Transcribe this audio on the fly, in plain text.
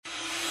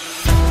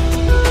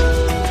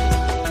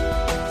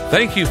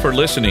Thank you for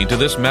listening to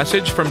this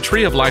message from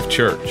Tree of Life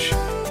Church.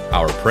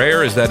 Our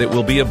prayer is that it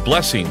will be a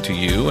blessing to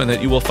you and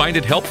that you will find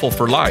it helpful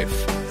for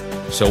life.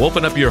 So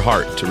open up your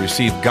heart to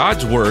receive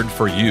God's word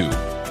for you.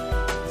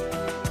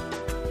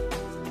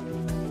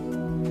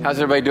 How's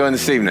everybody doing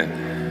this evening?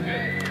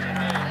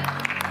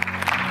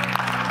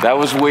 That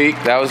was weak.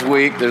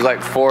 There's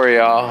like 4 of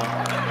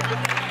y'all.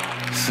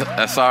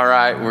 That's all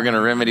right. We're going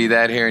to remedy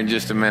that here in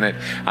just a minute.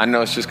 I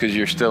know it's just because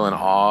you're still in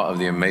awe of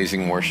the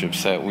amazing worship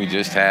set we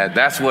just had.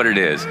 That's what it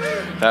is.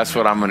 That's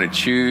what I'm going to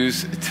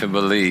choose to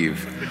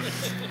believe.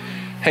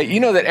 Hey, you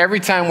know that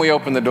every time we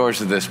open the doors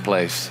of this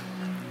place,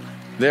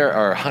 there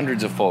are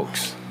hundreds of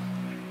folks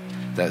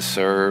that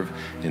serve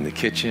in the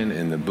kitchen,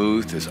 in the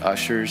booth, as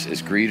ushers,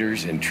 as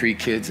greeters, in tree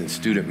kids, and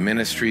student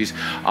ministries,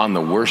 on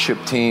the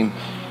worship team.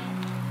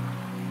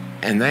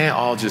 And they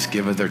all just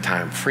give of their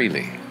time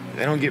freely.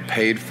 They don't get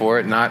paid for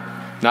it,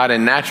 not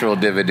in natural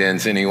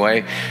dividends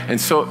anyway. And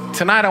so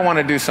tonight I want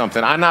to do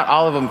something. Not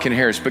all of them can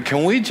hear us, but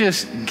can we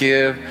just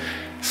give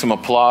some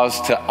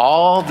applause to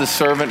all the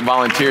servant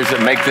volunteers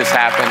that make this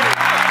happen?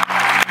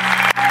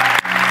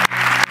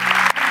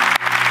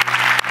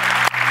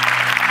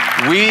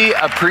 We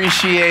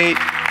appreciate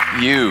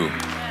you.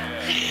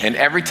 And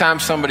every time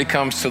somebody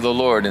comes to the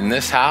Lord in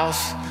this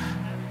house,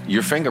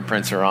 your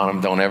fingerprints are on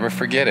them. Don't ever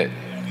forget it.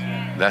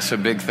 That's a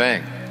big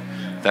thing.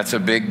 That's a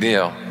big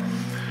deal.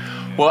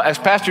 Well, as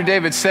Pastor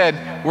David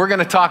said, we're going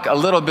to talk a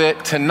little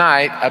bit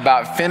tonight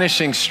about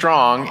finishing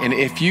strong. And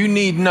if you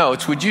need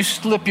notes, would you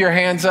slip your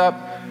hands up?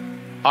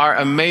 Our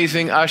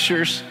amazing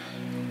ushers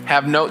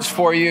have notes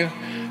for you.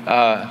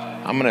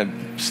 I'm going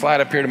to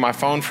slide up here to my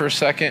phone for a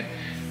second.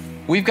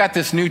 We've got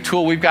this new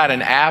tool. We've got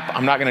an app.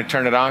 I'm not going to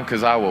turn it on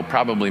because I will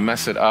probably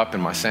mess it up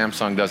and my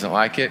Samsung doesn't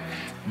like it.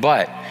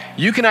 But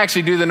you can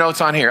actually do the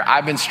notes on here.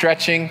 I've been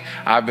stretching.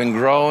 I've been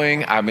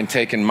growing. I've been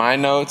taking my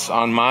notes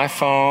on my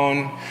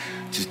phone,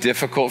 which is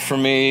difficult for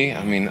me.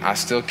 I mean, I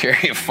still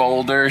carry a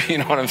folder. You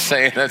know what I'm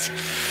saying?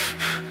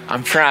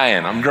 I'm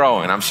trying. I'm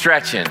growing. I'm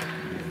stretching.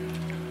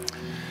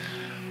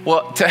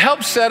 Well, to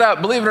help set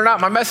up, believe it or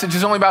not, my message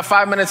is only about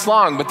 5 minutes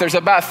long, but there's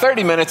about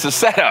 30 minutes of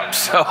setup.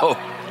 So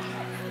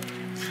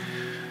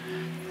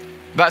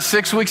about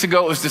 6 weeks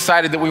ago, it was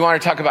decided that we want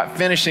to talk about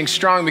finishing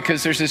strong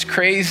because there's this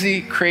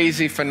crazy,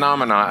 crazy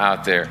phenomena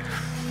out there.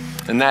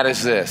 And that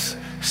is this.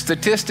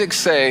 Statistics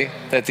say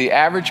that the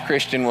average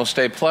Christian will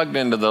stay plugged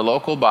into the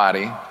local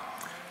body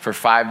for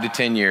 5 to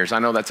 10 years. I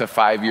know that's a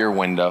 5-year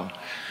window.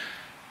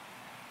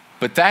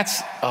 But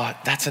that's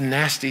a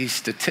nasty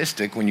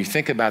statistic when you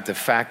think about the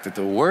fact that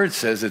the word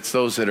says it's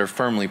those that are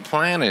firmly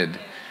planted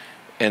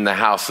in the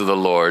house of the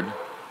Lord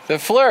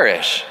that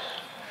flourish.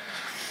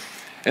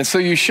 And so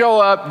you show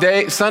up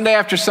Sunday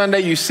after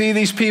Sunday, you see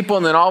these people,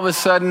 and then all of a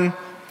sudden,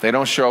 they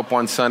don't show up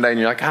one Sunday, and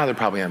you're like, they're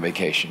probably on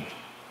vacation.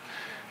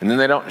 And then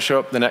they don't show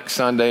up the next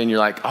Sunday, and you're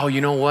like,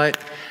 you know what?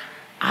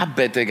 I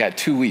bet they got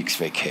 2 weeks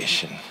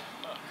vacation.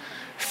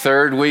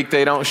 Third week,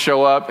 they don't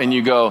show up, and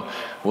you go,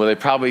 well, they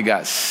probably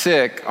got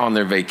sick on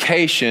their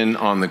vacation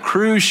on the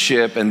cruise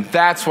ship, and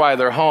that's why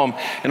they're home.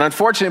 And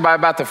unfortunately, by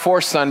about the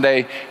fourth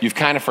Sunday, you've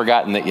kind of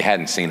forgotten that you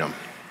hadn't seen them.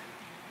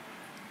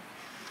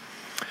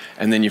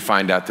 And then you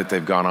find out that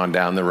they've gone on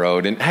down the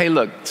road. And hey,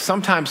 look,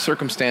 sometimes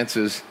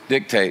circumstances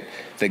dictate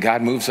that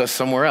God moves us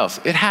somewhere else.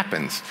 It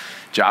happens.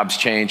 Jobs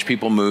change,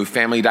 people move,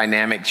 family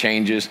dynamic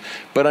changes.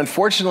 But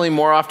unfortunately,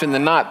 more often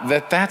than not,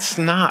 that's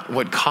not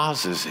what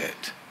causes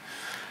it.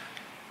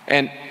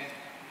 And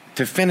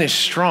to finish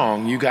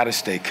strong, you got to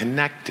stay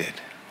connected.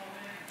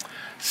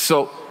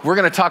 So we're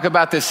going to talk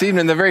about this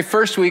evening. The very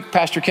first week,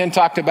 Pastor Ken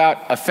talked about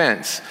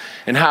offense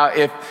and how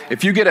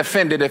if you get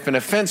offended, if an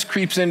offense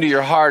creeps into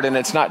your heart and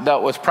it's not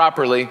dealt with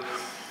properly,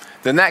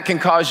 then that can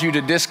cause you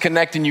to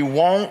disconnect and you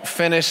won't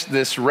finish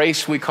this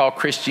race we call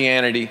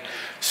Christianity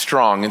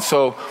strong. And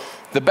so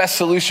the best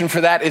solution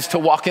for that is to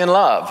walk in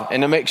love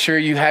and to make sure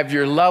you have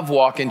your love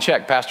walk in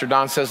check. Pastor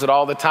Don says it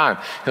all the time.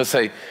 He'll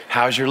say,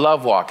 how's your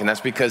love walk? And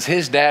that's because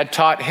his dad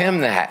taught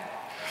him that.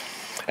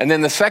 And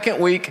then the second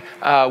week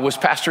was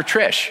Pastor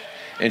Trish.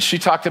 And she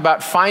talked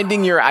about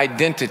finding your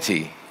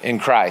identity in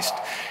Christ.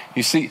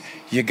 You see,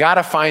 you got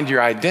to find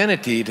your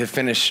identity to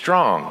finish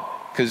strong.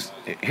 Because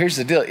here's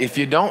the deal. If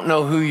you don't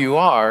know who you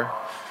are,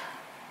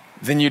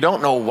 then you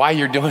don't know why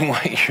you're doing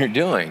what you're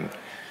doing.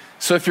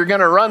 So if you're going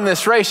to run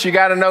this race, you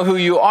got to know who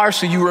you are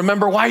so you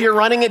remember why you're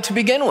running it to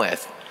begin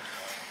with.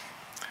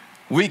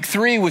 Week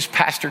 3 was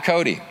Pastor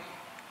Cody.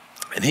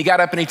 And he got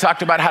up and he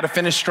talked about how to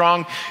finish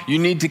strong. You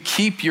need to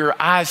keep your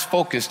eyes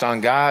focused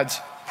on God's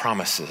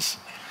promises.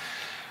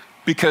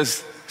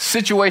 Because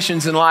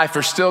situations in life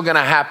are still going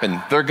to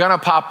happen. They're going to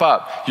pop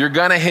up. You're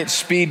going to hit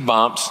speed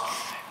bumps.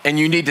 And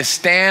you need to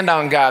stand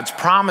on God's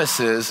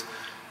promises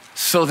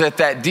so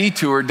that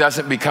detour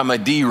doesn't become a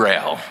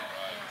derail.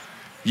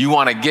 You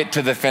want to get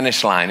to the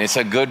finish line. It's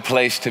a good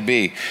place to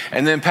be.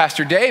 And then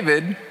Pastor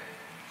David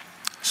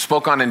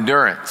spoke on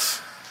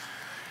endurance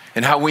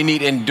and how we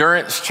need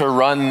endurance to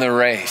run the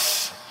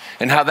race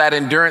and how that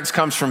endurance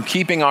comes from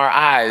keeping our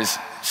eyes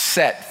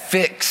set,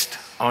 fixed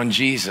on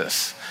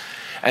Jesus.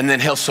 And then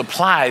he'll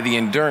supply the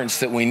endurance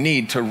that we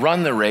need to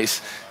run the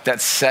race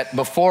that's set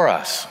before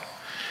us.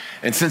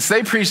 And since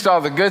they preached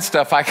all the good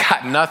stuff, I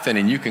got nothing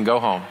and you can go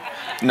home.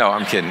 No,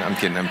 I'm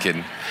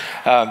kidding.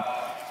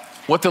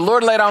 What the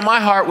Lord laid on my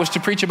heart was to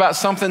preach about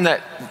something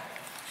that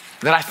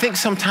I think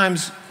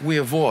sometimes we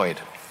avoid.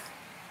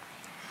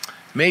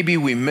 Maybe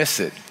we miss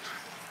it.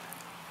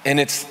 And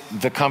it's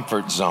the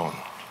comfort zone.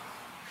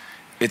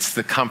 It's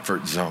the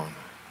comfort zone.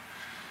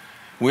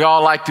 We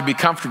all like to be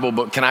comfortable,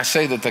 but can I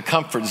say that the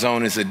comfort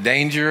zone is a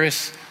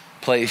dangerous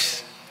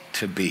place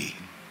to be?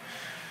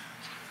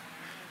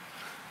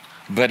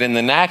 But in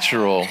the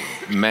natural,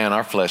 man,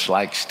 our flesh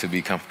likes to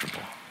be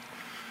comfortable.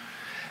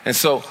 And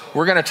so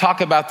we're going to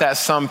talk about that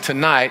some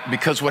tonight,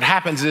 because what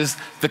happens is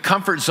the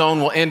comfort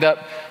zone will end up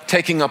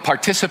taking a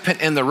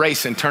participant in the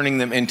race and turning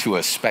them into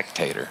a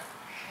spectator.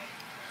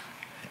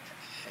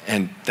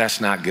 And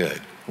that's not good.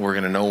 We're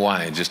going to know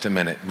why in just a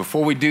minute.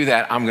 Before we do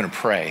that, I'm going to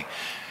pray.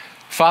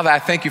 Father, I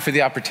thank you for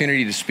the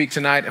opportunity to speak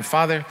tonight. And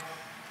Father,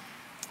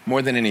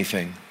 more than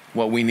anything,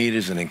 what we need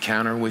is an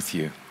encounter with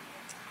you.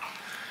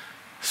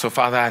 So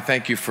Father, I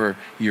thank you for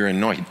your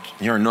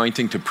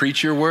anointing to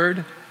preach your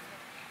word.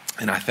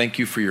 And I thank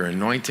you for your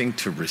anointing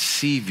to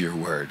receive your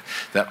word,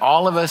 that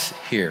all of us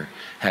here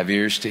have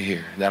ears to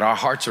hear, that our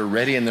hearts are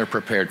ready and they're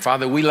prepared.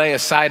 Father, we lay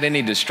aside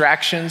any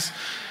distractions.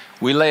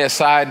 We lay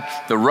aside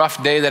the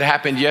rough day that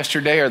happened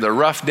yesterday or the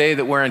rough day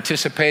that we're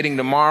anticipating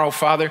tomorrow,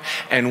 Father,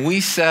 and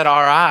we set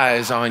our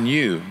eyes on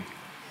you,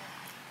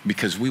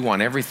 because we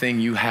want everything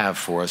you have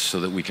for us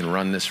so that we can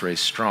run this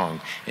race strong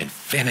and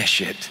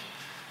finish it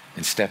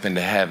and step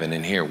into heaven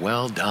and hear,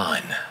 well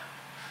done.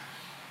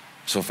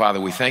 So Father,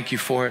 we thank you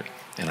for it,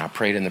 and I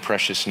pray it in the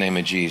precious name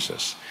of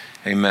Jesus.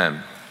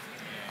 Amen.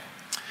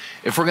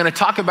 If we're going to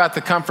talk about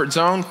the comfort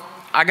zone,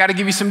 I got to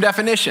give you some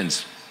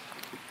definitions.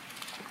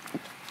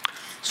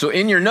 So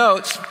in your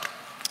notes,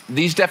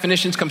 these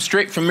definitions come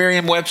straight from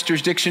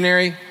Merriam-Webster's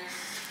dictionary.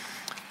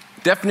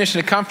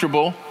 Definition of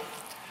comfortable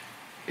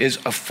is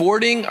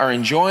affording or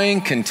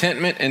enjoying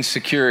contentment and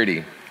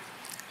security.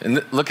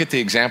 And look at the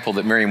example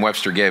that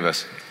Merriam-Webster gave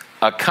us.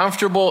 A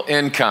comfortable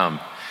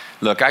income.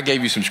 Look, I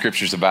gave you some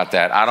scriptures about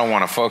that. I don't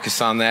want to focus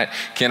on that.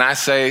 Can I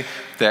say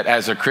that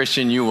as a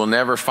Christian, you will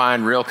never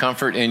find real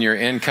comfort in your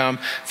income?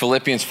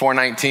 Philippians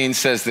 4:19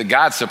 says that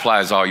God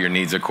supplies all your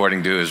needs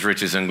according to his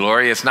riches and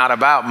glory. It's not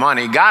about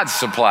money. God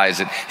supplies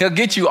it. He'll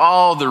get you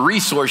all the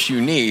resource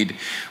you need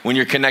when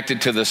you're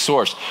connected to the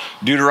source.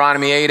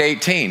 Deuteronomy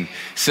 8:18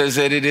 says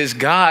that it is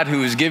God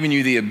who has given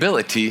you the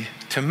ability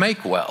to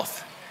make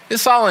wealth.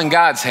 It's all in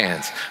God's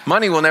hands.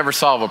 Money will never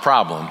solve a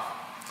problem.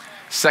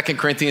 2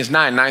 Corinthians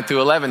 9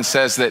 through 11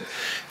 says that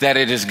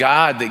it is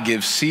God that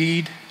gives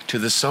seed to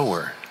the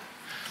sower.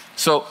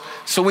 So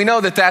we know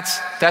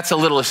that's a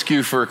little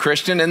askew for a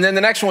Christian. And then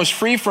the next one was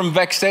free from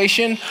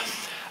vexation.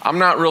 I'm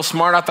not real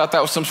smart. I thought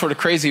that was some sort of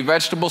crazy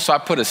vegetable, so I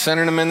put a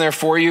synonym in there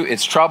for you.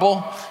 It's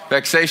trouble.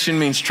 Vexation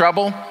means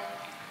trouble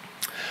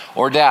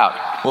or doubt.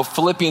 Well,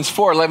 Philippians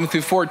 4:11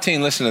 through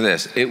 14, listen to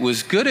this. It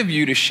was good of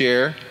you to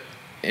share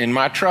in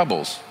my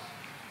troubles.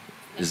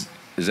 Is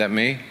that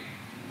me?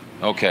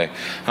 Okay.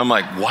 I'm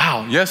like,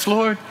 wow, yes,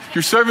 Lord,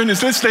 your servant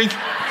is listening.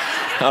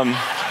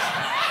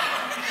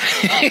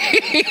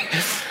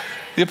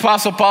 The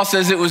Apostle Paul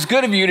says, it was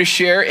good of you to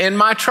share in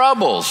my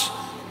troubles.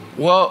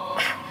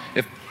 Well,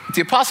 if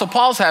the Apostle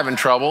Paul's having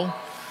trouble,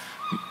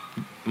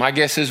 my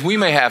guess is we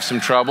may have some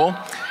trouble.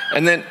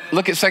 And then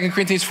look at 2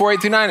 Corinthians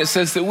 4:8 through 9. It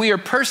says that we are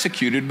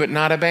persecuted but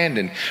not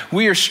abandoned.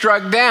 We are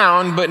struck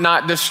down but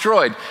not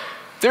destroyed.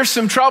 There's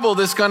some trouble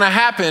that's going to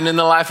happen in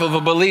the life of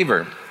a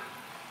believer.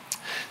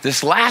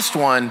 This last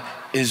one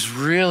is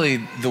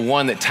really the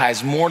one that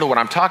ties more to what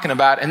I'm talking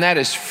about, and that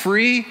is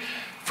free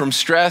from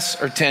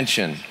stress or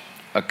tension,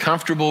 a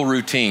comfortable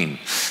routine.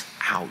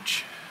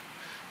 Ouch.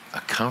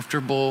 A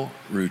comfortable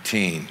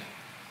routine.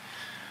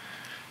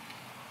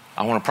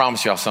 I want to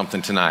promise y'all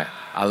something tonight.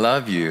 I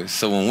love you.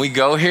 So when we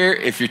go here,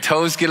 if your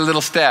toes get a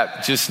little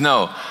step, just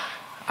know,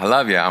 I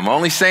love you. I'm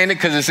only saying it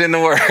because it's in the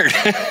word.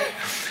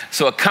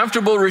 So a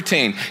comfortable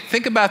routine.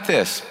 Think about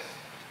this.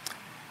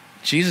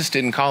 Jesus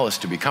didn't call us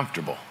to be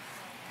comfortable.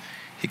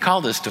 He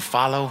called us to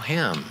follow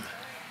him.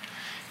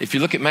 If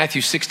you look at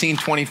Matthew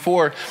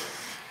 16:24, it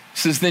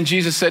says, then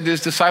Jesus said to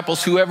his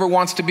disciples, whoever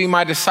wants to be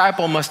my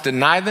disciple must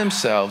deny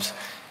themselves,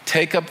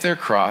 take up their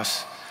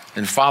cross,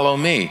 and follow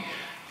me.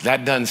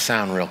 That doesn't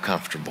sound real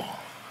comfortable.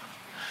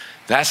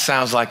 That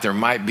sounds like there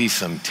might be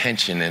some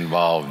tension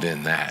involved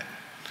in that.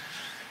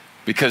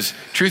 Because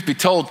truth be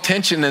told,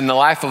 tension in the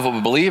life of a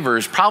believer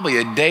is probably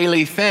a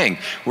daily thing.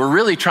 We're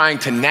really trying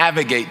to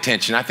navigate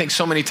tension. I think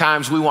so many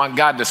times we want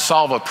God to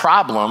solve a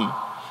problem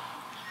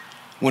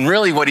when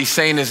really what he's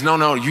saying is,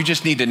 no, you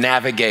just need to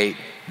navigate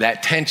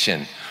that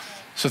tension.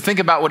 So think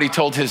about what he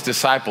told his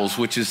disciples,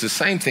 which is the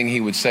same thing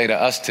he would say to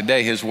us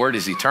today. His word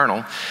is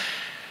eternal.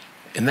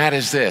 And that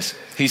is this.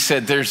 He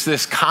said, there's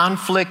this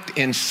conflict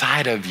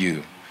inside of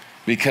you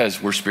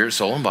because we're spirit,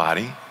 soul, and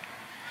body.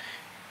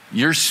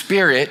 Your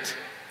spirit,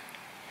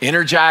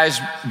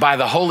 energized by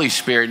the Holy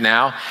Spirit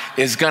now,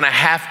 is going to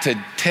have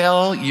to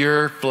tell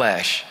your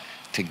flesh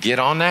to get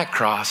on that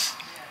cross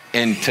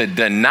and to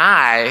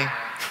deny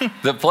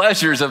the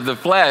pleasures of the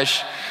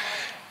flesh,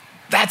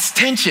 that's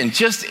tension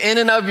just in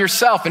and of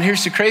yourself. And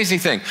here's the crazy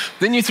thing.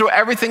 Then you throw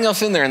everything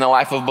else in there in the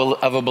life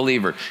of a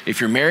believer.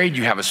 If you're married,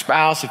 you have a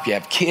spouse. If you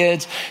have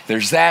kids,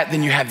 there's that.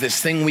 Then you have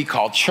this thing we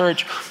call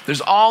church.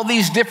 There's all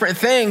these different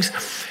things.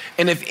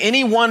 And if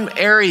any one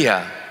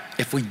area,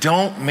 if we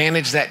don't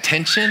manage that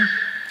tension,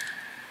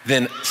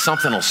 then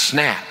something will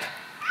snap.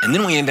 And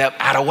then we end up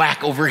out of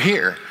whack over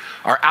here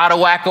or out of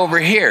whack over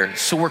here.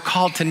 So we're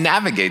called to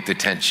navigate the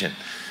tension,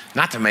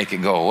 not to make it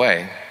go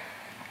away.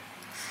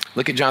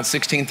 Look at John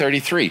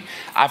 16:33.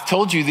 I've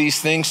told you these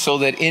things so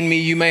that in me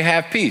you may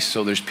have peace.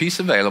 So there's peace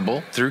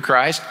available through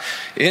Christ.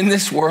 In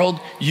this world,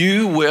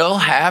 you will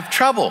have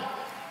trouble.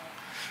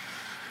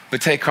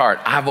 But take heart,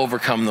 I've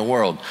overcome the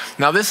world.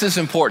 Now this is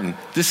important.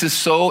 This is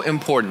so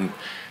important.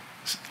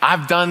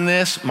 I've done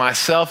this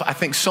myself. I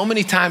think so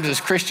many times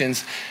as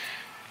Christians,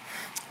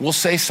 we'll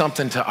say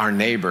something to our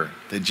neighbor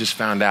that just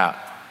found out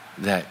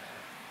that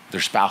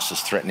their spouse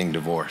is threatening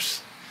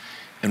divorce.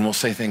 And we'll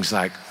say things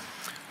like,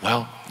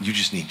 well, you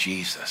just need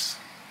Jesus.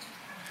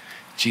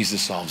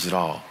 Jesus solves it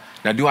all.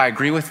 Now, do I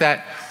agree with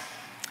that?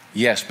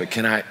 Yes, but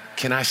can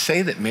I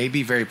say that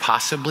maybe very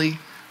possibly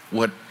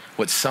what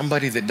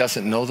somebody that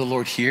doesn't know the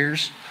Lord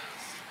hears?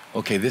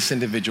 Okay, this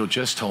individual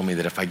just told me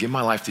that if I give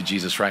my life to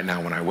Jesus right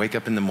now, when I wake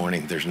up in the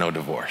morning, there's no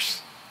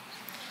divorce.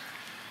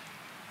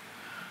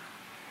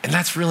 And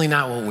that's really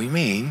not what we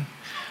mean.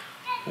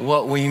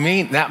 What we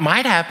mean, that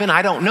might happen,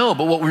 I don't know,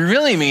 but what we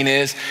really mean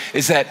is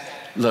that,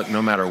 look,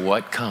 no matter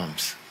what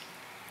comes,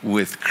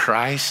 with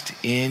Christ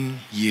in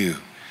you,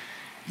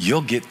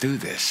 you'll get through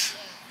this.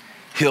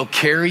 He'll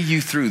carry you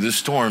through the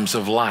storms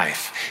of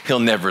life. He'll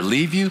never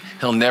leave you.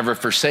 He'll never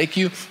forsake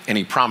you. And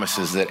he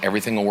promises that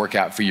everything will work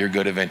out for your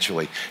good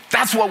eventually.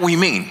 That's what we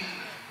mean.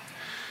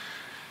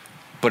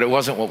 But it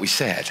wasn't what we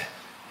said.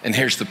 And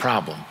here's the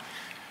problem.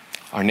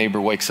 Our neighbor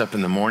wakes up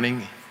in the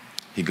morning,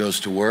 he goes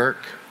to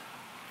work,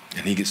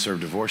 and he gets served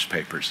divorce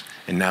papers.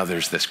 And now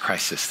there's this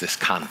crisis, this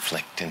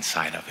conflict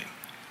inside of him.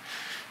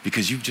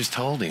 Because you've just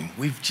told him,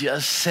 we've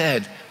just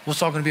said, well,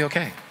 it's all gonna be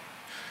okay.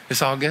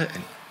 It's all good.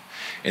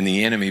 And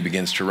the enemy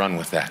begins to run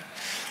with that.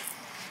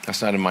 That's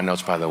not in my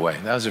notes, by the way.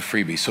 That was a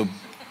freebie. So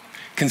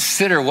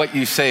consider what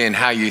you say and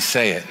how you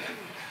say it.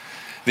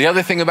 The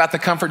other thing about the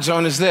comfort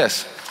zone is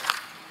this.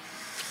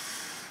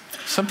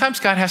 Sometimes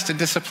God has to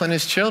discipline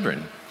his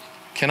children.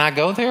 Can I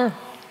go there?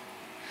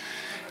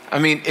 I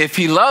mean, if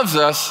he loves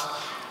us,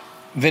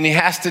 then he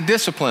has to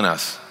discipline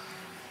us.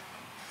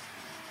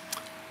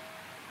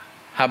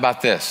 How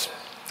about this?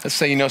 Let's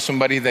say you know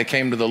somebody that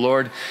came to the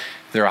Lord.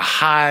 They're a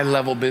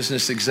high-level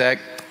business exec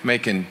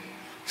making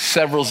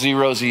several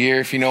zeros a year,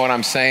 if you know what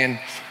I'm saying,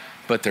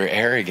 but they're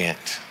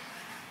arrogant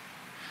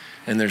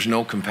and there's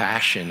no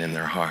compassion in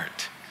their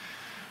heart.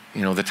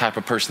 You know, the type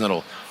of person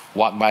that'll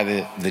walk by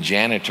the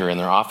janitor in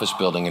their office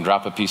building and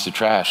drop a piece of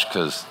trash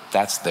because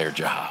that's their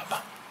job.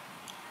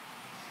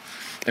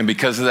 And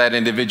because of that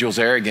individual's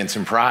arrogance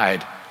and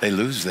pride, they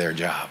lose their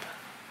job.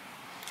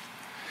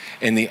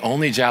 And the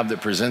only job that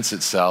presents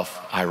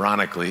itself,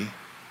 ironically,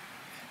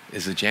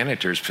 is a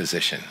janitor's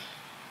position.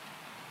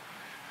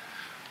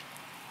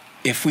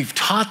 If we've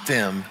taught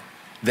them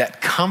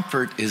that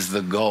comfort is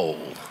the goal,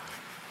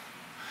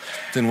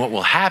 then what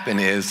will happen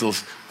is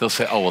they'll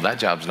say, oh, well, that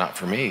job's not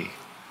for me.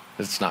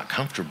 It's not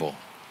comfortable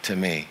to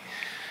me.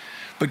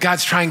 But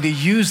God's trying to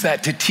use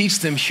that to teach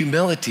them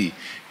humility,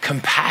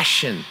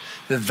 compassion,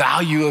 the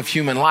value of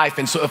human life.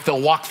 And so if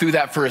they'll walk through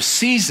that for a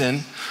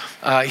season,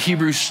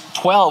 Hebrews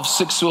 12,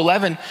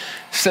 6-11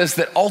 says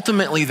that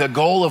ultimately the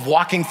goal of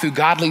walking through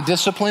godly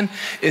discipline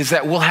is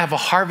that we'll have a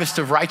harvest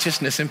of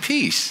righteousness and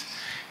peace.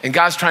 And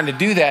God's trying to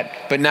do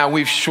that, but now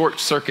we've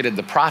short-circuited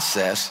the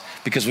process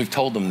because we've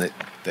told them that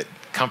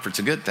comfort's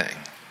a good thing.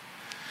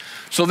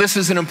 So this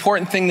is an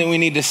important thing that we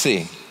need to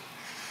see.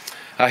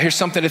 Here's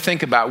something to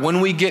think about. When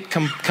we get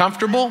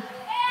comfortable,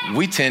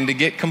 we tend to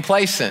get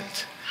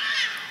complacent.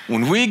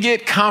 When we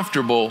get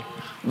comfortable,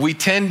 we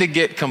tend to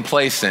get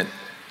complacent.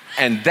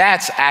 And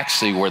that's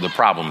actually where the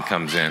problem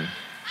comes in.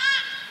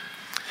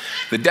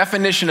 The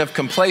definition of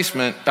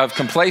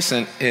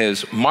complacent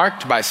is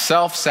marked by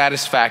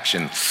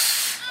self-satisfaction,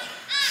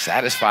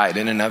 satisfied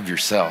in and of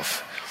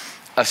yourself,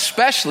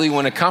 especially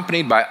when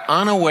accompanied by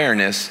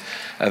unawareness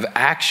of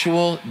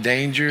actual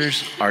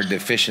dangers or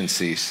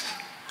deficiencies.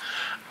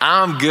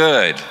 I'm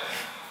good.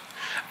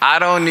 I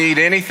don't need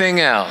anything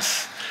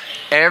else.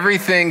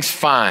 Everything's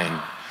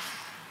fine.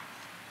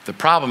 The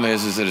problem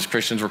is that as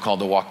Christians, we're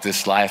called to walk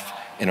this life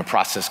in a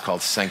process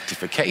called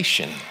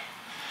sanctification,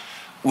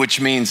 which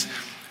means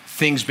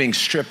things being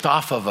stripped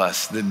off of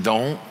us that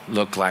don't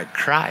look like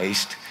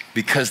Christ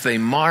because they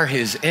mar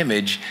his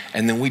image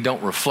and then we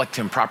don't reflect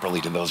him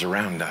properly to those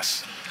around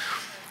us.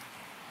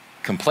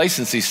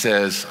 Complacency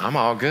says, I'm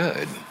all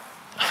good.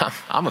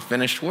 I'm a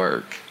finished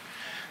work.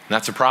 And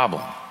that's a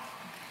problem.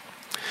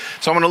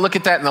 So I'm going to look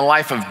at that in the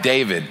life of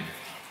David.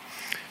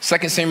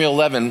 2 Samuel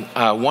 11,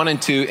 1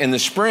 and 2. In the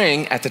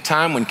spring, at the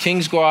time when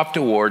kings go off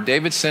to war,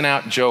 David sent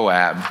out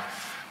Joab,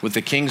 with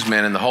the king's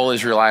men and the whole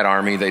Israelite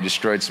army. They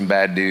destroyed some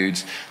bad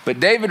dudes. But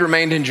David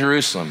remained in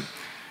Jerusalem.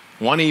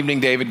 One evening,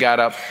 David got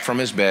up from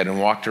his bed and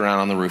walked around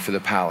on the roof of the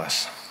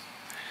palace.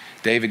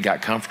 David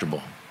got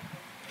comfortable.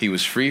 He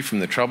was free from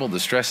the trouble, the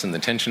stress, and the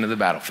tension of the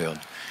battlefield.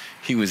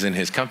 He was in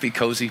his comfy,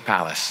 cozy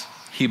palace.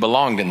 He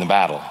belonged in the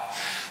battle,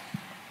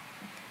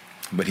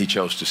 but he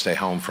chose to stay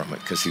home from it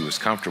because he was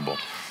comfortable.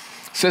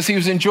 Says he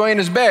was enjoying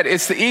his bed.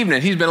 It's the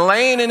evening. He's been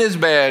laying in his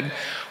bed,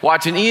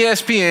 watching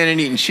ESPN and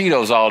eating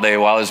Cheetos all day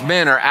while his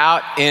men are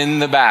out in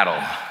the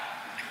battle.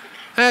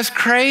 That's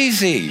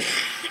crazy.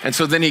 And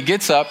so then he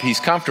gets up, he's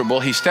comfortable,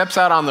 he steps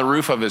out on the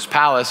roof of his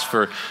palace.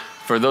 For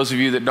those of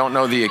you that don't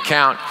know the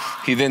account,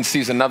 he then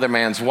sees another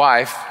man's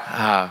wife.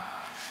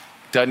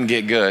 Doesn't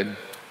get good.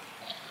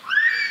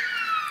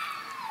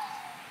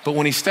 But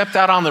when he stepped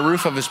out on the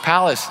roof of his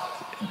palace,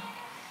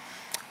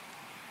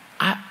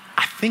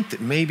 I think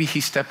that maybe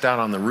he stepped out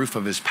on the roof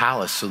of his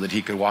palace so that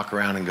he could walk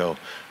around and go,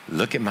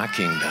 look at my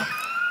kingdom.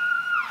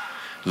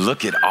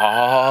 Look at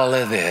all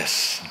of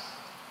this.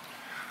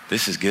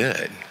 This is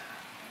good.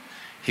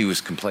 He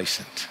was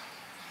complacent.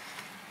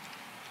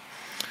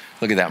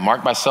 Look at that,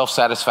 marked by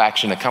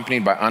self-satisfaction,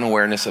 accompanied by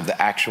unawareness of the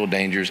actual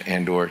dangers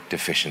and/or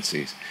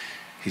deficiencies.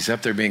 He's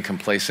up there being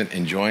complacent,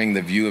 enjoying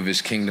the view of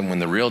his kingdom when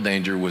the real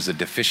danger was a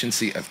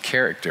deficiency of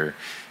character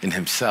in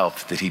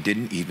himself that he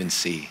didn't even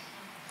see.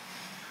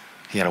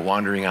 He had a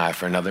wandering eye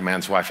for another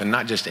man's wife, and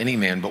not just any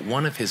man, but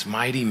one of his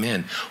mighty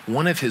men,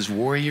 one of his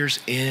warriors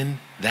in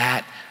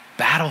that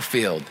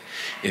battlefield.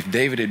 If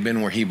David had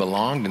been where he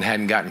belonged and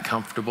hadn't gotten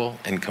comfortable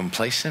and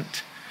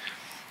complacent,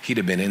 he'd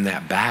have been in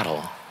that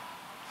battle,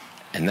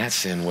 and that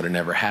sin would have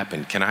never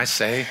happened. Can I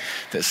say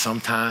that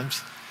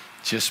sometimes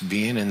just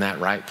being in that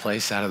right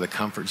place out of the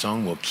comfort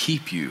zone will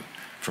keep you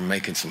from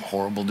making some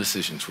horrible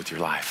decisions with your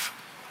life?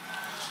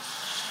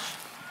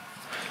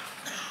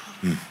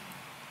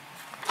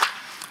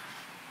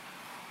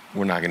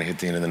 We're not going to hit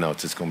the end of the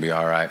notes. It's going to be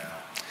all right.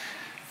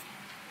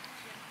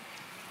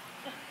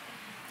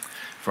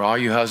 For all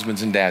you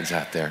husbands and dads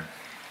out there,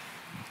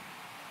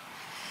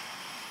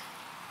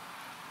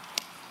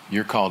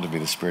 you're called to be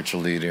the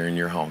spiritual leader in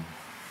your home.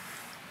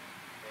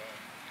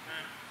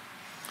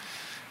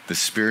 The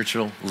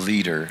spiritual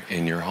leader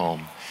in your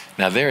home.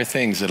 Now, there are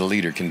things that a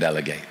leader can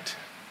delegate.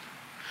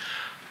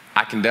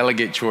 I can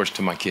delegate chores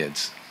to my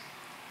kids.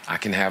 I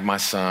can have my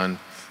son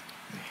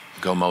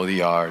go mow the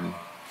yard.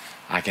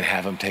 I can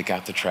have him take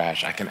out the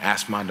trash. I can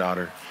ask my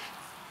daughter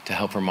to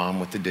help her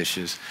mom with the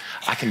dishes.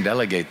 I can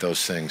delegate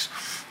those things.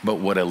 But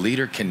what a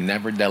leader can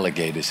never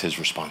delegate is his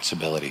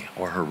responsibility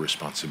or her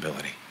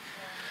responsibility.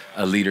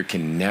 A leader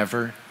can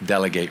never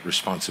delegate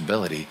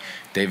responsibility.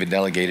 David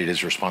delegated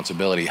his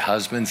responsibility.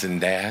 Husbands and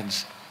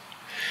dads,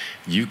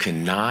 you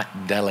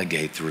cannot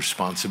delegate the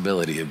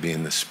responsibility of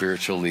being the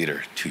spiritual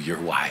leader to your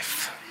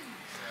wife.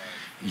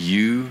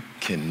 You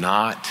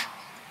cannot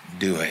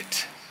do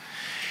it.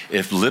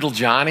 If little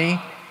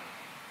Johnny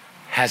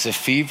has a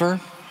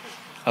fever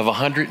of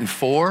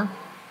 104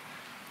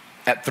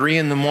 at 3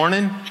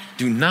 a.m,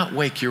 do not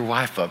wake your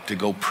wife up to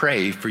go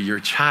pray for your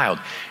child.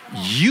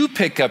 You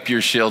pick up your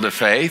shield of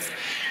faith,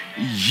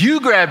 you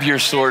grab your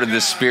sword of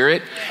the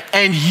Spirit,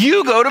 and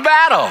you go to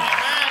battle.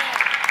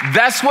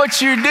 That's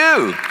what you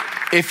do.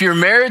 If your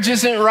marriage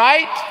isn't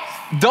right,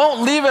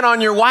 don't leave it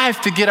on your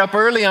wife to get up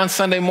early on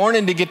Sunday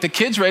morning to get the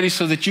kids ready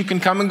so that you can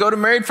come and go to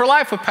Married for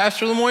Life with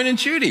Pastor Lemoyne and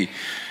Judy.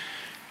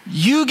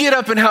 You get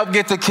up and help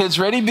get the kids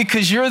ready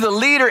because you're the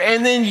leader,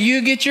 and then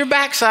you get your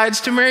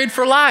backsides to Married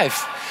for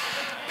Life.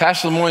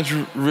 Pastor Lemoyne's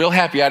real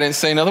happy I didn't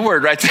say another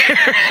word right there.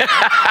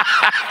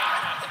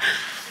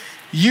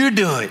 You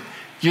do it.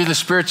 You're the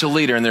spiritual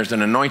leader, and there's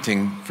an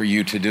anointing for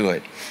you to do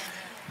it.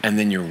 And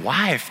then your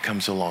wife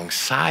comes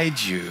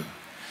alongside you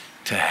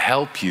to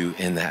help you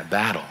in that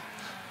battle.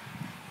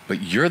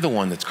 But you're the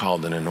one that's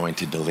called and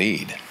anointed to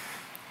lead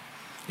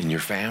in your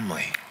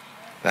family.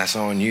 That's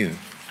on you.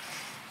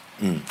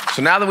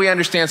 So now that we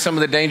understand some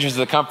of the dangers of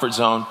the comfort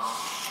zone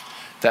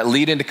that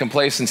lead into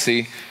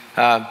complacency,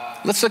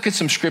 let's look at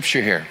some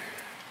scripture here.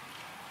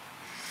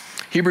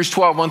 Hebrews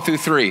 12,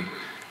 1-3.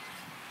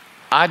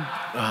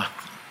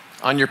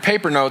 On your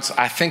paper notes,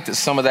 I think that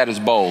some of that is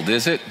bold.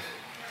 Is it?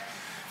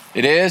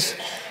 It is?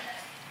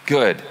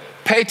 Good.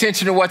 Pay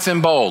attention to what's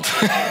in bold.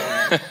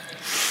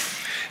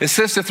 It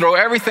says to throw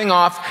everything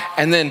off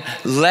and then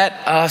let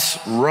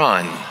us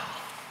run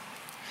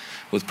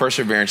with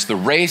perseverance the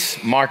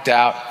race marked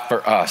out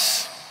for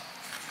us.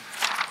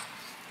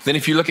 Then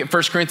if you look at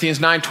 1 Corinthians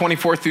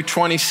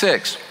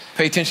 9:24-26,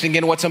 pay attention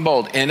again to what's in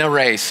bold. In a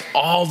race,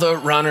 all the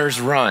runners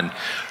run.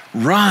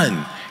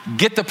 Run,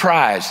 get the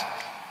prize.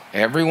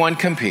 Everyone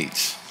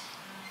competes.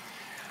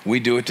 We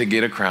do it to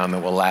get a crown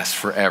that will last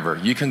forever.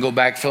 You can go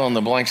back, fill in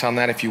the blanks on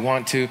that if you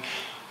want to,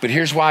 but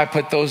here's why I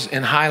put those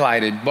in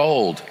highlighted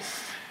bold.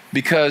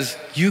 Because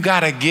you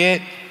gotta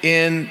get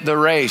in the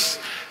race.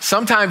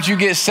 Sometimes you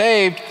get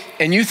saved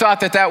and you thought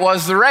that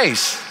was the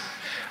race.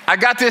 I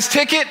got this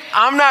ticket,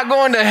 I'm not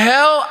going to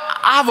hell,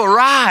 I've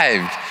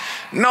arrived.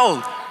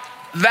 No,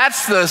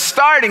 that's the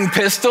starting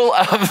pistol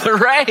of the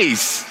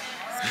race.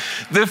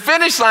 The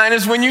finish line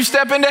is when you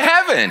step into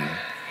heaven.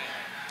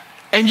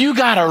 And you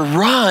got to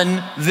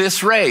run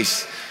this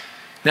race.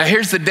 Now,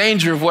 here's the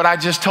danger of what I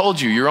just told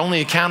you. You're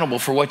only accountable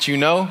for what you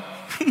know.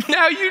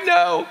 Now you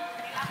know.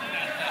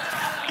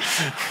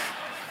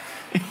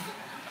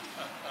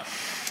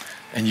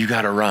 And you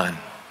got to run.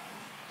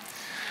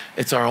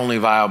 It's our only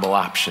viable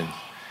option.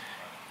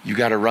 You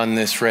got to run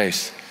this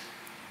race.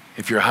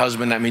 If you're a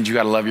husband, that means you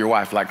got to love your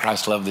wife like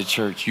Christ loved the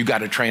church. You got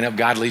to train up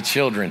godly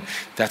children.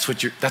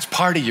 That's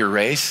part of your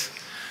race.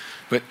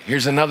 But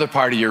here's another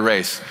part of your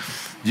race.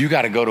 You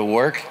got to go to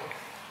work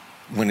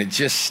when it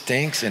just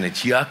stinks and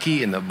it's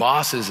yucky and the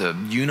boss is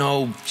and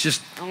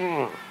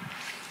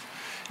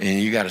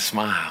you got to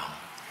smile.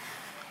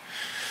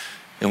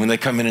 And when they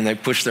come in and they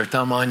push their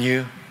thumb on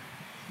you,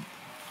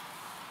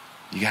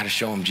 you got to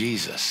show them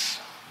Jesus.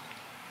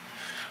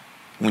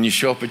 When you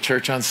show up at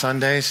church on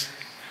Sundays,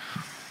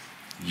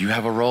 you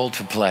have a role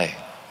to play.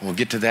 We'll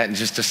get to that in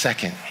just a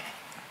second.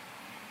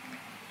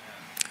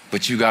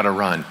 But you got to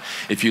run.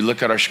 If you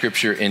look at our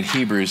scripture in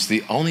Hebrews,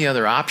 the only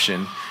other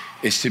option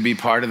is to be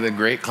part of the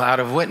great cloud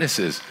of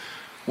witnesses.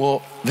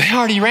 Well, they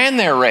already ran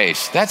their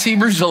race. That's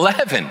Hebrews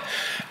 11.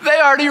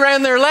 They already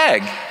ran their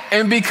leg.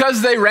 And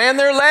because they ran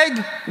their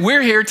leg,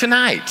 we're here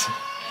tonight.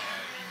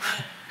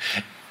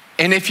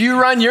 And if you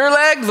run your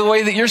leg the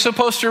way that you're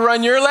supposed to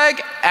run your leg,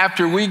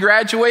 after we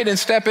graduate and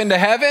step into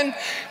heaven,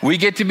 we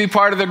get to be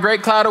part of the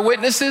great cloud of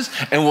witnesses,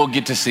 and we'll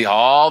get to see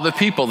all the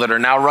people that are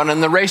now running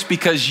the race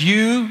because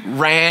you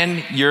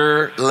ran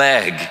your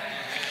leg.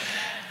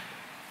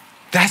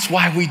 That's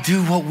why we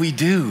do what we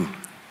do.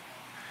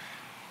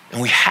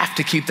 And we have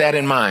to keep that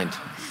in mind.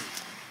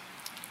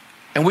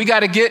 And we got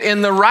to get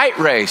in the right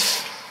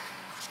race,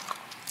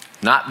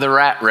 not the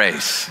rat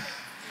race.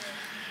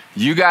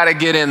 You got to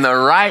get in the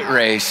right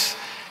race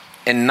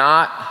and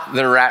not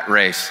the rat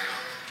race.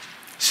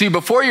 See,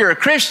 before you're a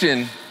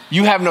Christian,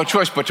 you have no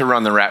choice but to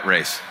run the rat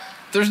race.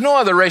 There's no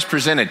other race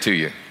presented to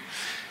you.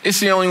 It's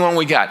the only one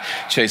we got.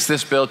 Chase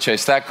this bill,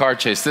 chase that car,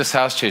 chase this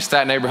house, chase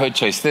that neighborhood,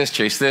 chase this,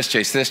 chase this,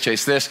 chase this,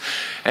 chase this.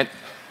 And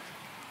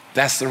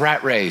that's the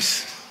rat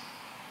race.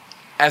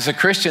 As a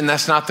Christian,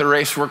 that's not the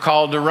race we're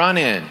called to run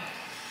in.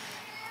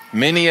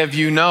 Many of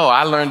you know,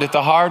 I learned it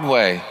the hard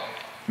way.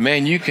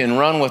 Man, you can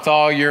run with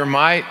all your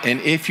might,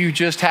 and if you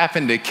just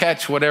happen to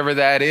catch whatever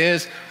that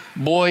is,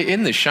 boy,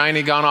 isn't the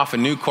shiny gone off a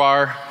new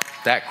car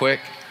that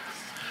quick?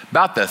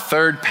 About the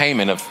third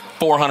payment of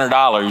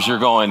 $400, you're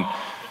going,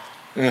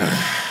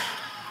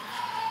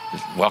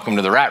 welcome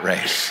to the rat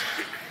race.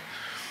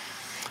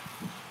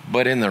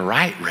 But in the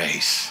right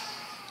race,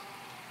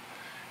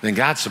 then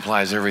God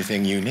supplies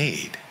everything you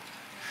need.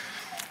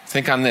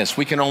 Think on this.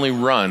 We can only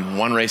run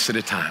one race at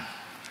a time.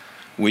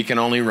 We can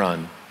only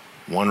run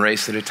one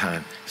race at a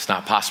time. It's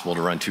not possible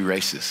to run two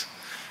races.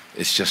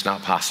 It's just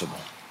not possible.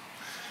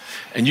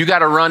 And you got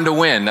to run to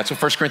win. That's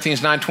what 1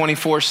 Corinthians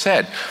 9:24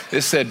 said.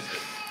 It said,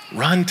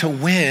 run to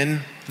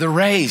win the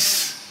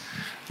race.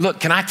 Look,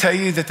 can I tell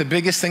you that the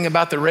biggest thing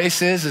about the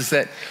race is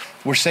that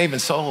we're saving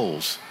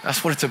souls.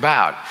 That's what it's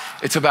about.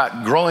 It's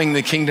about growing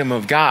the kingdom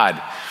of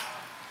God.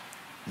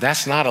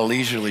 That's not a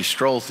leisurely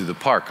stroll through the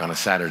park on a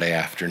Saturday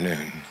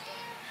afternoon.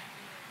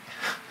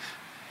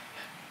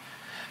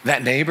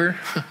 That neighbor,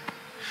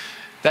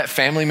 that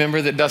family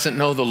member that doesn't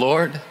know the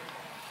Lord,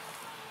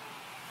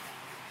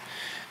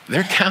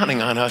 they're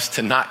counting on us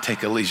to not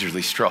take a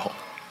leisurely stroll.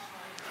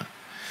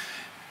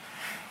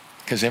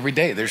 Because every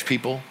day there's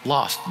people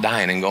lost,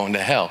 dying, and going to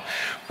hell.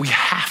 We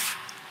have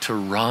to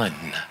run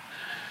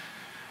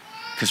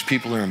because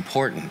people are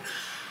important.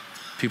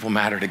 People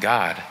matter to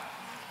God.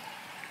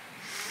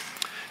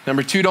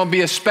 Number 2, don't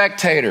be a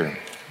spectator.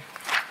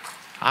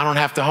 I don't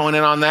have to hone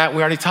in on that.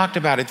 We already talked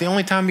about it. The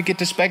only time we get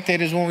to spectate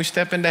is when we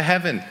step into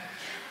heaven.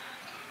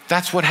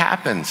 That's what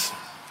happens.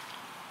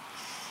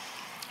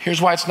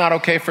 Here's why it's not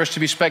okay for us to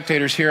be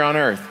spectators here on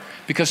earth.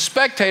 Because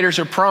spectators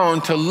are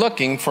prone to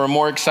looking for a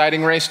more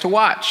exciting race to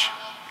watch.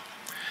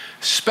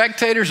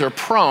 Spectators are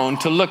prone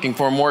to looking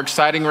for a more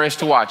exciting race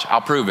to watch.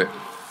 I'll prove it.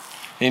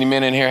 Any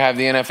men in here have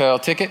the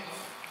NFL ticket?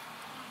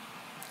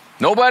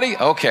 Nobody?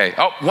 Okay.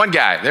 Oh, one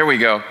guy. There we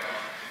go.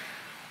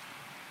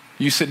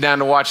 You sit down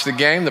to watch the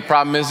game. The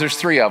problem is there's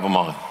 3 of them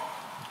on.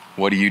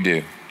 What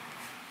do?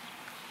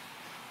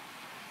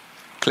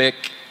 Click,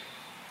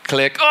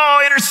 click.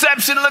 Oh,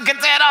 interception. Look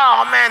at that.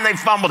 Oh, man, they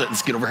fumbled it.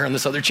 Let's get over here on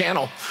this other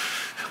channel.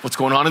 What's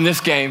going on in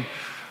this game?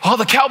 Oh,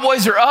 the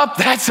Cowboys are up.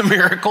 That's a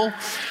miracle.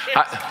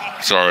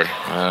 Sorry.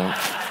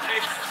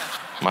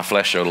 My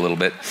flesh showed a little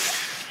bit.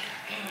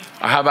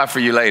 How about for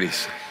you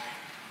ladies?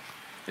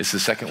 It's the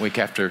second week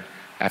after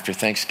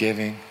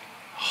Thanksgiving.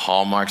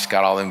 Hallmark's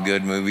got all them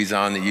good movies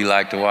on that you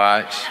like to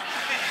watch,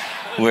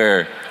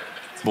 where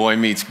boy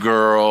meets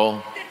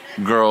girl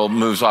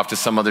moves off to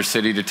some other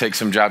city to take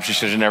some job she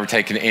should have never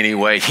taken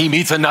anyway. He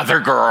meets another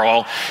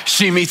girl,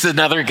 she meets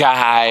another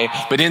guy,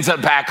 but ends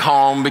up back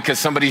home because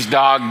somebody's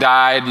dog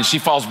died, and she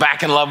falls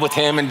back in love with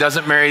him and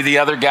doesn't marry the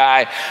other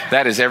guy.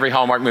 That is every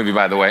Hallmark movie,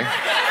 by the way.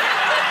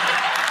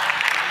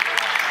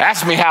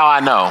 Ask me how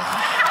I know.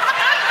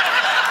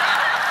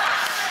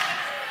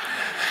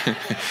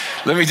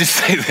 Let me just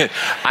say that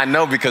I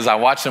know because I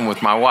watch them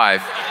with my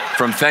wife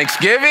from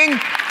Thanksgiving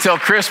till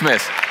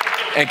Christmas.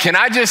 And can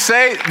I just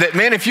say that,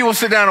 man, if you will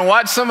sit down and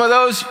watch some of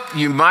those,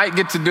 you might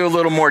get to do a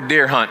little more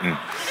deer hunting.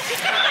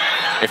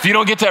 If you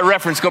don't get that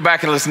reference, go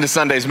back and listen to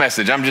Sunday's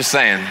message. I'm just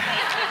saying.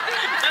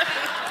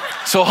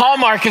 So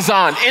Hallmark is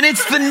on, and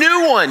it's the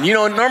new one. You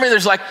know, normally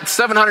there's like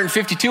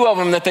 752 of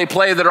them that they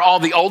play that are all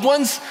the old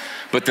ones,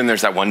 but then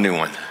there's that one new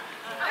one.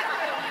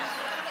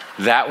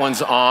 That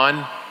one's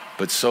on,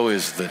 but so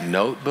is The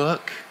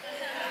Notebook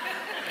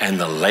and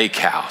The Lake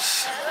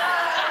House.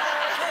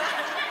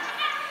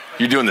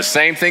 You're doing the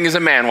same thing as a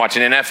man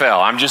watching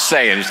NFL. I'm just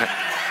saying. He's like,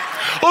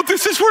 oh,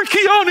 this is where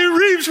Keanu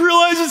Reeves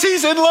realizes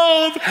he's in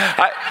love.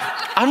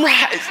 I'm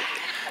right.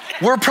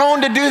 We're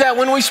prone to do that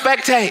when we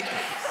spectate.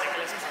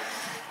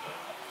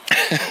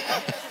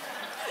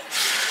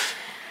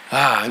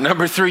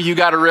 Number 3, you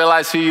got to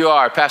realize who you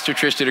are. Pastor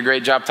Trish did a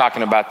great job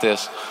talking about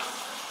this.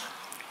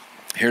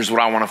 Here's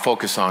what I want to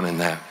focus on in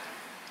that.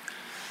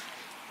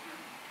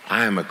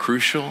 I am a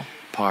crucial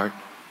part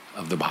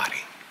of the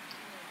body.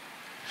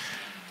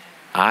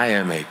 I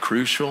am a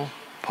crucial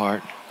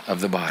part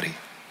of the body.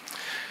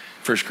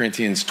 1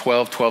 Corinthians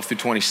 12 through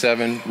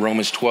 27,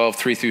 Romans 12,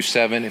 3 through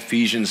 7,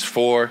 Ephesians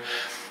 4.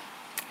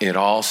 It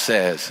all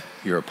says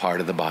you're a part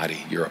of the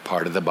body. You're a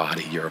part of the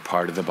body. You're a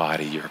part of the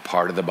body. You're a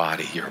part of the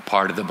body. You're a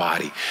part of the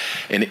body.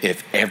 And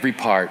if every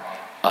part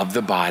of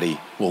the body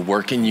will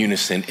work in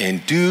unison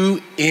and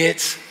do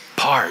its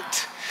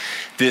part,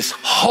 this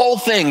whole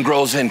thing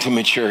grows into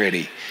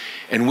maturity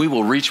and we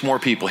will reach more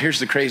people. Here's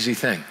the crazy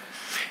thing.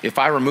 If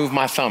I remove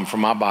my thumb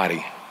from my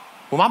body,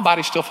 will my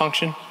body still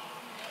function?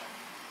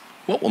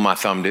 What will my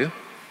thumb do?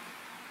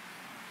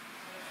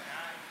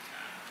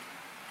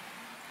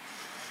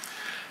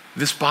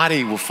 This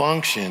body will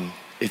function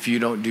if you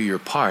don't do your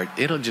part.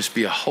 It'll just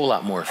be a whole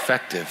lot more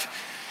effective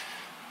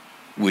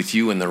with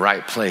you in the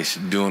right place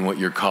doing what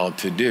you're called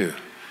to do.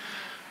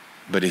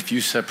 But if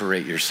you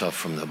separate yourself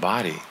from the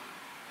body,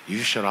 you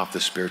shut off the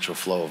spiritual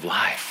flow of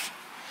life.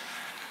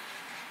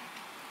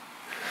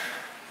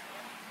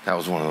 That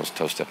was one of those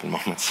toe-stepping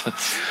moments.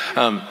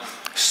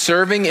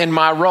 Serving in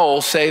my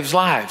role saves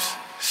lives.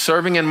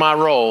 Serving in my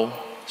role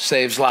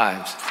saves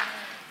lives.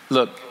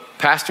 Look,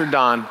 Pastor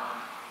Don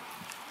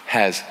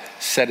has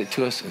said it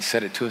to us and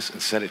said it to us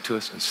and said it to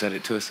us and said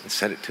it to us and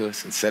said it to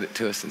us and said it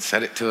to us and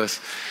said it to us.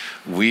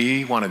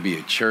 We want to be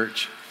a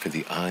church for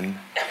the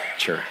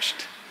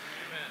unchurched.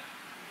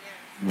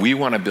 We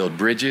want to build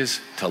bridges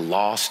to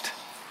lost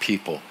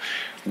people.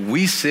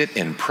 We sit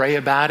and pray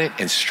about it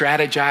and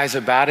strategize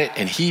about it,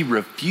 and he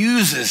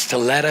refuses to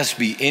let us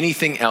be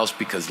anything else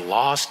because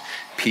lost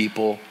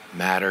people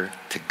matter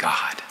to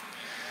God.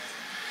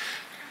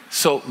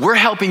 So we're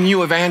helping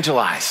you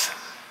evangelize.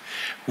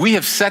 We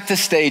have set the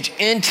stage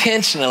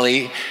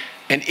intentionally,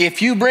 and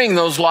if you bring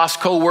those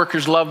lost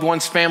co-workers, loved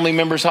ones, family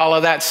members, all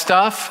of that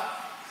stuff,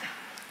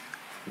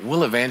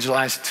 we'll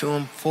evangelize to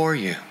them for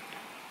you.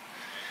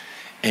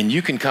 And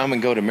you can come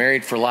and go to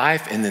Married for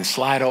Life and then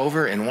slide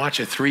over and watch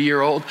a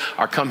 3-year-old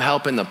or come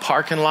help in the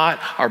parking lot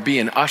or be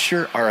an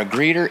usher or a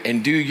greeter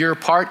and do your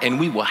part, and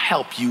we will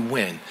help you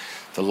win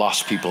the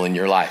lost people in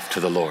your life to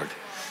the Lord.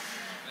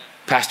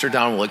 Pastor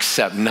Don will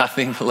accept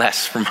nothing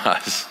less from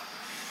us.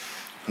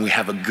 We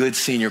have a good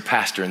senior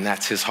pastor, and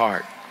that's his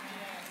heart.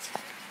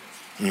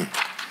 And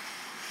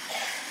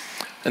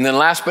then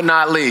last but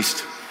not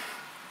least,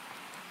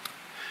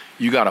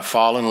 you got to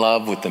fall in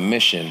love with the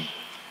mission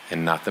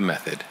and not the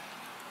method.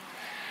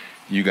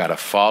 You got to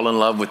fall in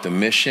love with the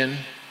mission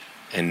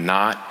and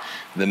not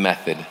the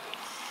method.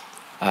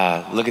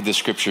 Look at the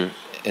scripture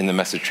in the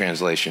Message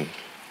translation.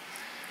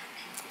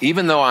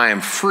 Even though I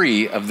am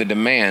free of the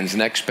demands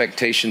and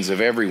expectations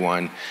of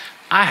everyone,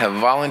 I have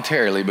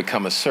voluntarily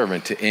become a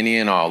servant to any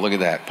and all. Look at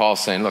that. Paul's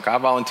saying, look, I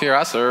volunteer,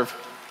 I serve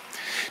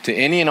to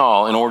any and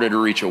all in order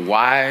to reach a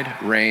wide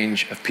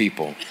range of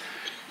people.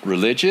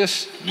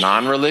 Religious,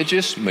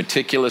 non-religious,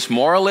 meticulous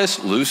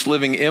moralists,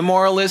 loose-living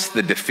immoralists,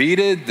 the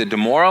defeated, the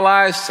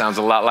demoralized. Sounds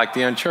a lot like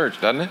the unchurched,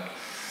 doesn't it?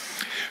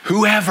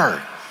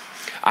 Whoever.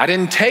 I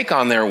didn't take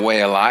on their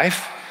way of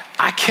life.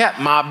 I kept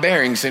my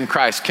bearings in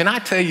Christ. Can I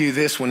tell you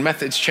this? When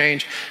methods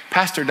change,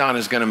 Pastor Don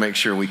is going to make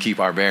sure we keep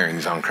our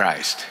bearings on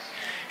Christ.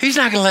 He's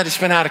not going to let us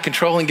spin out of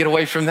control and get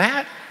away from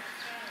that.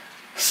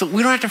 So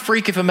we don't have to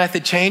freak if a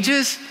method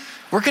changes.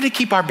 We're going to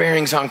keep our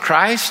bearings on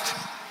Christ.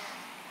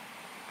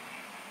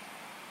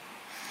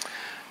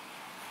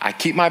 I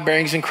keep my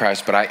bearings in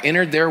Christ, but I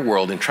entered their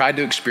world and tried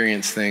to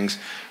experience things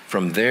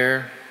from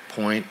their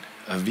point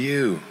of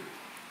view.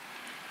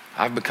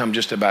 I've become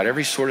just about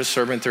every sort of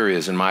servant there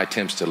is in my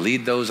attempts to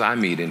lead those I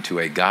meet into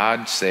a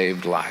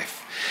God-saved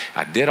life.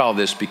 I did all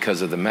this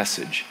because of the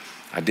message.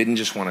 I didn't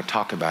just want to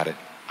talk about it.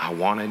 I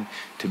wanted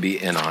to be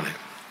in on it.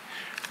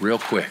 Real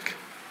quick,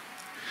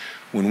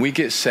 when we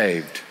get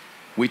saved,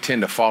 we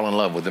tend to fall in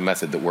love with the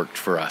method that worked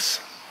for us.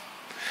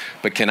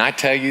 But can I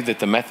tell you that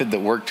the method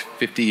that worked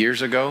 50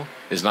 years ago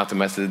is not the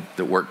method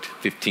that worked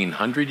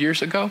 1,500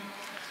 years ago?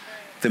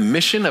 The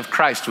mission of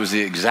Christ was the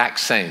exact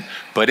same,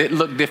 but it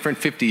looked different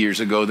 50 years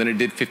ago than it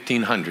did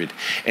 1500.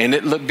 And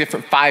it looked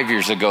different 5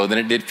 years ago than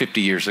it did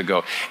 50 years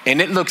ago.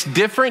 And it looks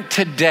different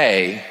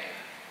today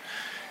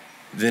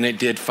than it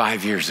did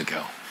 5 years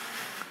ago.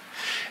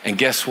 And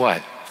guess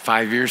what?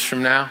 5 years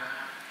from now,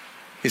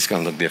 it's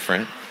going to look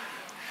different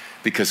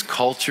because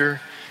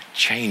culture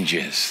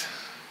changes.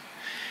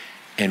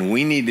 And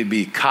we need to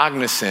be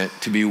cognizant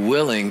to be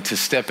willing to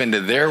step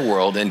into their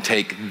world and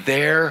take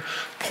their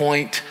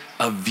point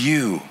of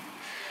view,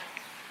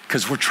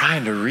 because we're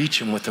trying to reach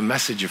them with the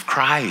message of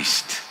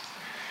Christ.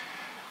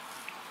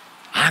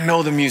 I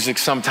know the music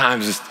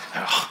sometimes is,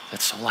 oh,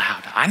 that's so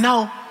loud. I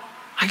know,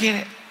 I get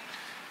it.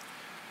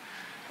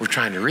 We're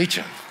trying to reach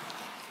them.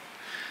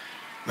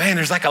 Man,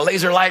 there's like a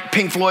laser light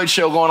Pink Floyd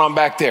show going on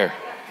back there.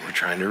 We're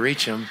trying to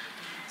reach them.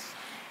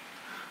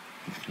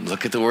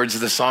 Look at the words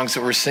of the songs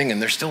that we're singing.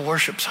 They're still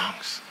worship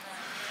songs.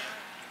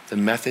 The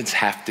methods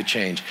have to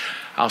change.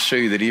 I'll show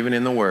you that even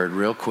in the Word,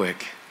 real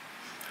quick.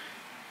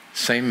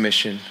 Same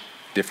mission,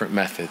 different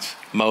methods.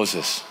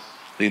 Moses,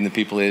 leading the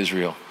people of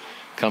Israel,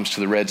 comes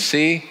to the Red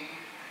Sea.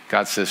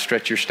 God says,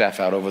 stretch your staff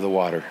out over the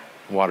water.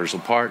 The waters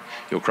will part.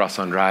 You'll cross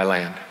on dry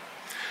land.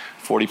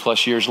 40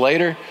 plus years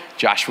later,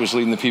 Joshua's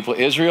leading the people of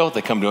Israel.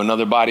 They come to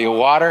another body of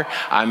water.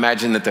 I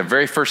imagine that the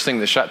very first thing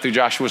that shot through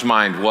Joshua's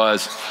mind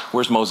was,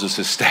 where's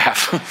Moses'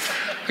 staff?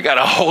 I got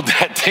to hold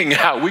that thing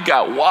out. We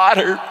got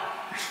water.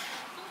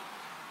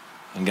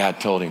 And God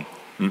told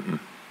him,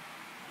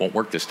 won't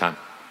work this time.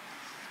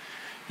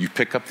 You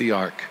pick up the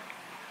ark,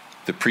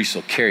 the priests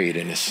will carry it,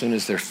 and as soon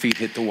as their feet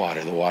hit the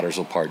waters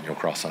will part and you'll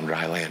cross on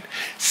dry land.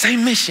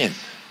 Same mission,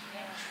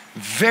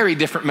 very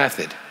different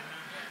method.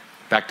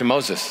 Back to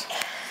Moses.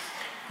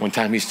 One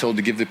time he's told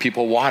to give the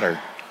people water.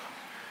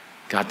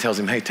 God tells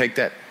him, hey, take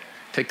that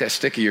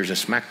stick of yours and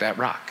smack that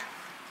rock.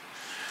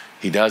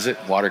 He does it,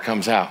 water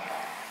comes out.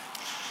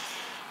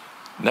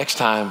 Next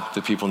time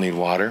the people need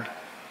water,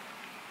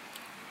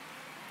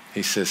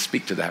 he says,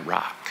 speak to that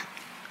rock.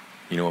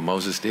 You know what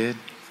Moses did?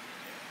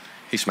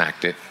 He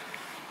smacked it.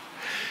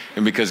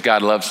 And because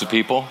God loves the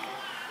people,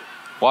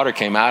 water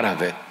came out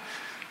of it.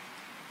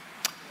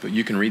 But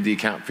you can read the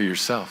account for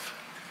yourself.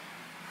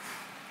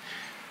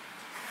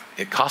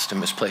 It cost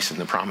him his place in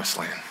the promised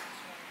land.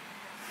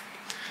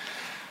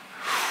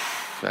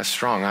 That's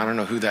strong. I don't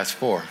know who that's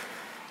for.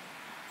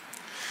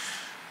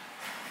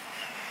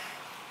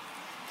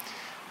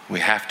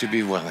 We have to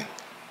be willing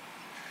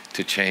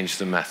to change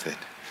the method.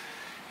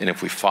 And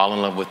if we fall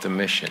in love with the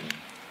mission,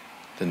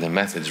 then the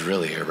method's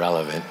really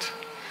irrelevant.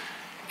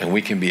 And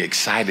we can be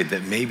excited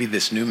that maybe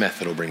this new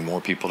method will bring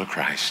more people to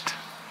Christ.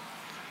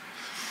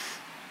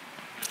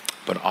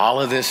 But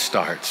all of this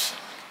starts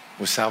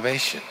with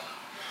salvation.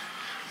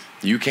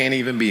 You can't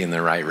even be in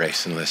the right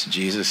race unless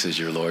Jesus is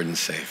your Lord and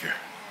Savior.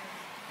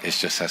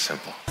 It's just that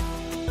simple.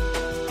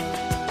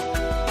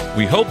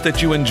 We hope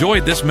that you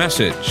enjoyed this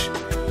message.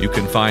 You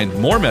can find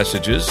more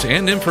messages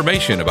and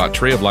information about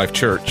Tree of Life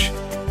Church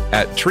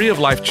at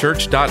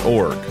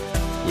treeoflifechurch.org.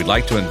 We'd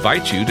like to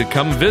invite you to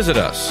come visit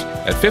us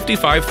at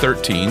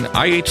 5513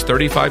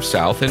 IH-35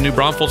 South in New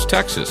Braunfels,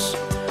 Texas.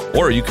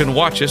 Or you can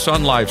watch us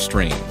on live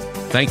stream.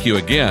 Thank you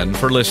again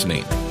for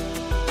listening.